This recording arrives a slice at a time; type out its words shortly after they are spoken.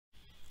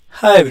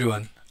Hi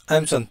everyone,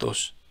 I'm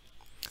Santosh.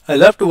 I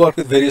love to work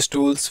with various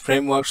tools,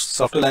 frameworks,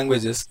 software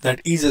languages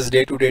that eases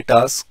day-to-day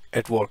tasks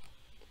at work.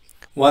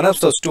 One of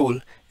those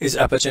tools is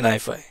Apache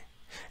NiFi.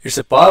 It's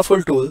a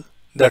powerful tool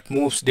that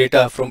moves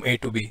data from A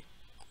to B.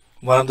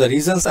 One of the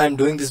reasons I'm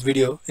doing this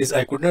video is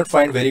I could not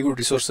find very good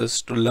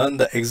resources to learn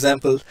the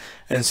examples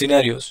and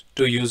scenarios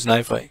to use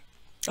NiFi.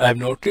 I have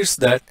noticed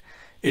that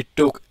it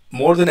took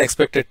more than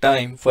expected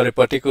time for a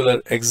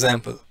particular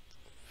example.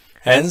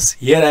 Hence,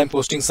 here I am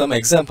posting some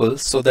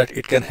examples so that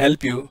it can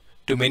help you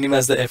to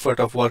minimize the effort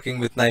of working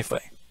with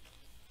NiFi.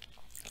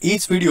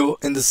 Each video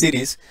in the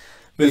series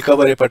will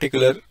cover a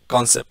particular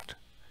concept.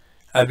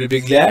 I will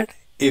be glad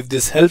if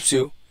this helps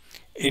you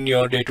in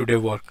your day-to-day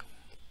work.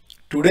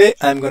 Today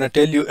I am going to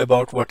tell you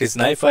about what is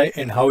NiFi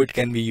and how it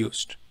can be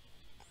used.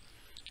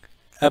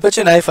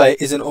 Apache NiFi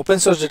is an open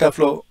source data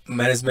flow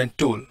management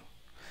tool.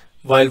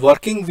 While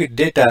working with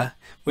data,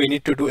 we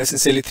need to do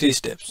essentially three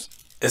steps: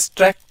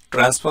 extract,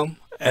 transform,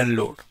 and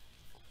load.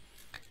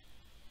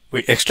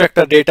 We extract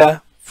our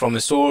data from a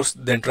source,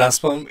 then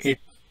transform it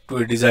to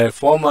a desired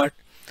format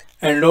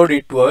and load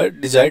it to a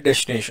desired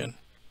destination.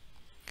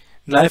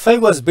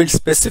 NiFi was built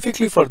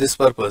specifically for this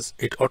purpose.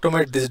 It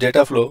automates this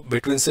data flow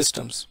between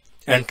systems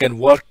and can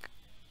work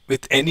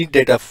with any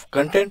data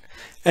content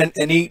and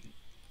any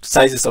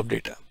sizes of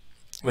data,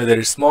 whether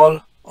it's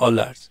small or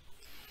large.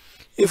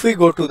 If we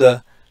go to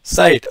the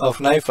site of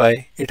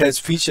NiFi, it has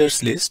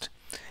features list.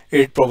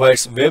 It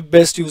provides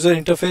web-based user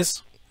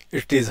interface.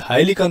 It is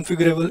highly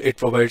configurable. It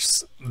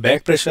provides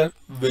back pressure,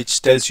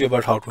 which tells you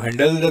about how to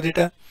handle the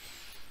data.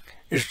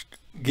 It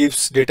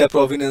gives data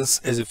provenance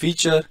as a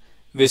feature,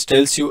 which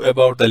tells you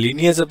about the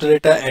lineage of the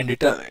data, and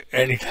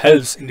it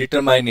helps in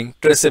determining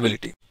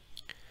traceability.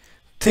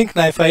 Think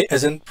NiFi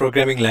as a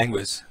programming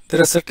language.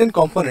 There are certain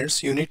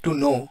components you need to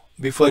know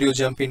before you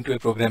jump into a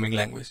programming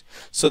language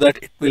so that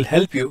it will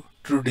help you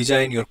to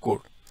design your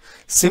code.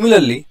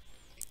 Similarly,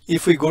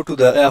 if we go to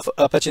the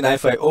Apache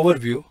NiFi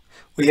overview,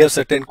 we have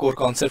certain core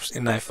concepts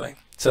in NiFi,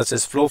 such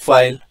as flow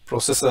file,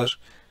 processor,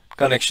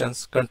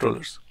 connections,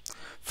 controllers.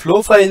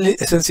 Flow file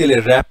is essentially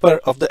a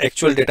wrapper of the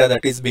actual data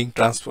that is being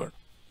transferred.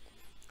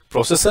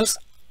 Processors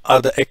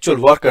are the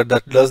actual worker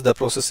that does the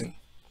processing.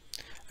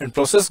 And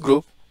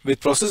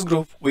with process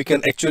group, we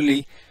can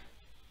actually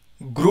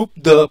group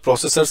the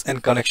processors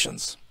and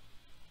connections.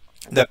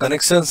 The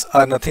connections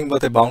are nothing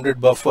but a bounded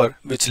buffer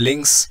which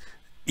links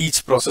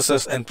each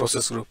processors and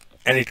process group,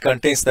 and it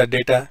contains the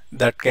data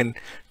that can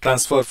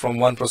transfer from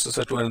one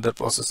processor to another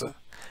processor,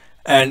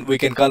 and we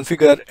can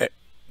configure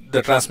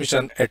the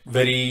transmission at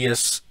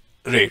various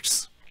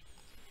rates.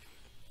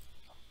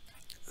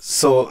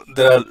 So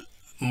there are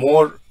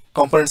more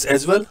components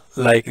as well,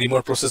 like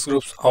remote process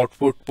groups,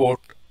 output port,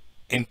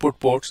 input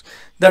ports,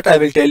 that I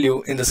will tell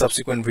you in the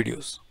subsequent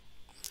videos.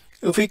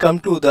 If we come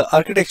to the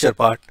architecture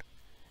part,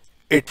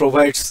 it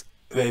provides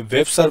a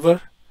web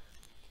server,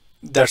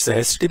 that's a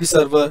HTTP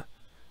server,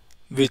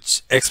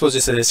 which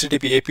exposes a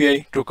HTTP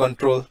API to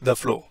control the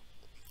flow.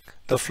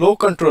 The flow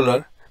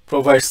controller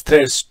provides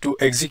threads to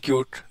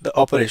execute the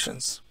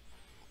operations.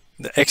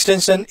 The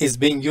extension is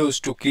being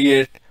used to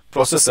create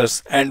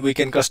processors, and we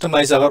can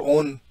customize our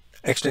own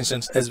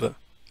extensions as well,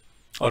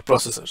 or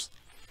processors.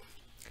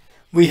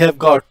 We have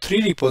got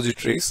three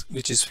repositories,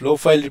 which is flow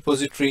file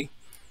repository,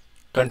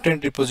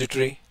 content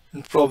repository,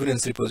 and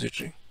provenance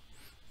repository.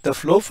 The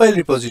flow file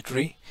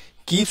repository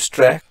keeps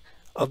track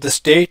of the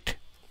state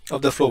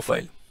of the flow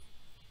file.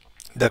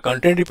 The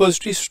content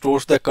repository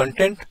stores the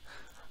content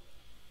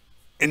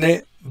in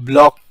a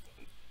block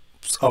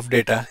of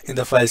data in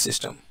the file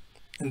system.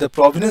 And the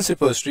provenance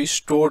repository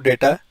stores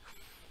data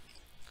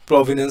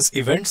provenance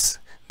events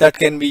that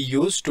can be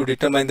used to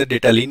determine the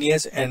data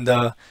lineage and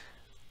the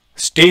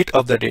state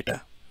of the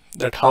data,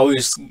 that how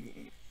is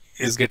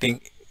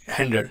getting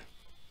handled.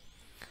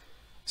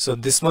 So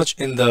this much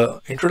in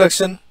the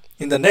introduction.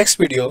 In the next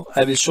video,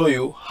 I will show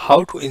you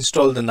how to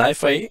install the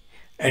NiFi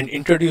and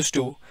introduce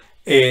to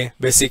a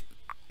basic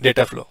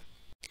data flow.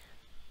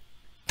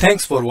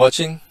 Thanks for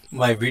watching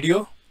my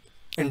video,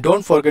 and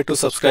don't forget to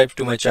subscribe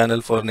to my channel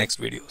for next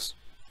videos.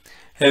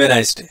 Have a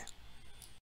nice day.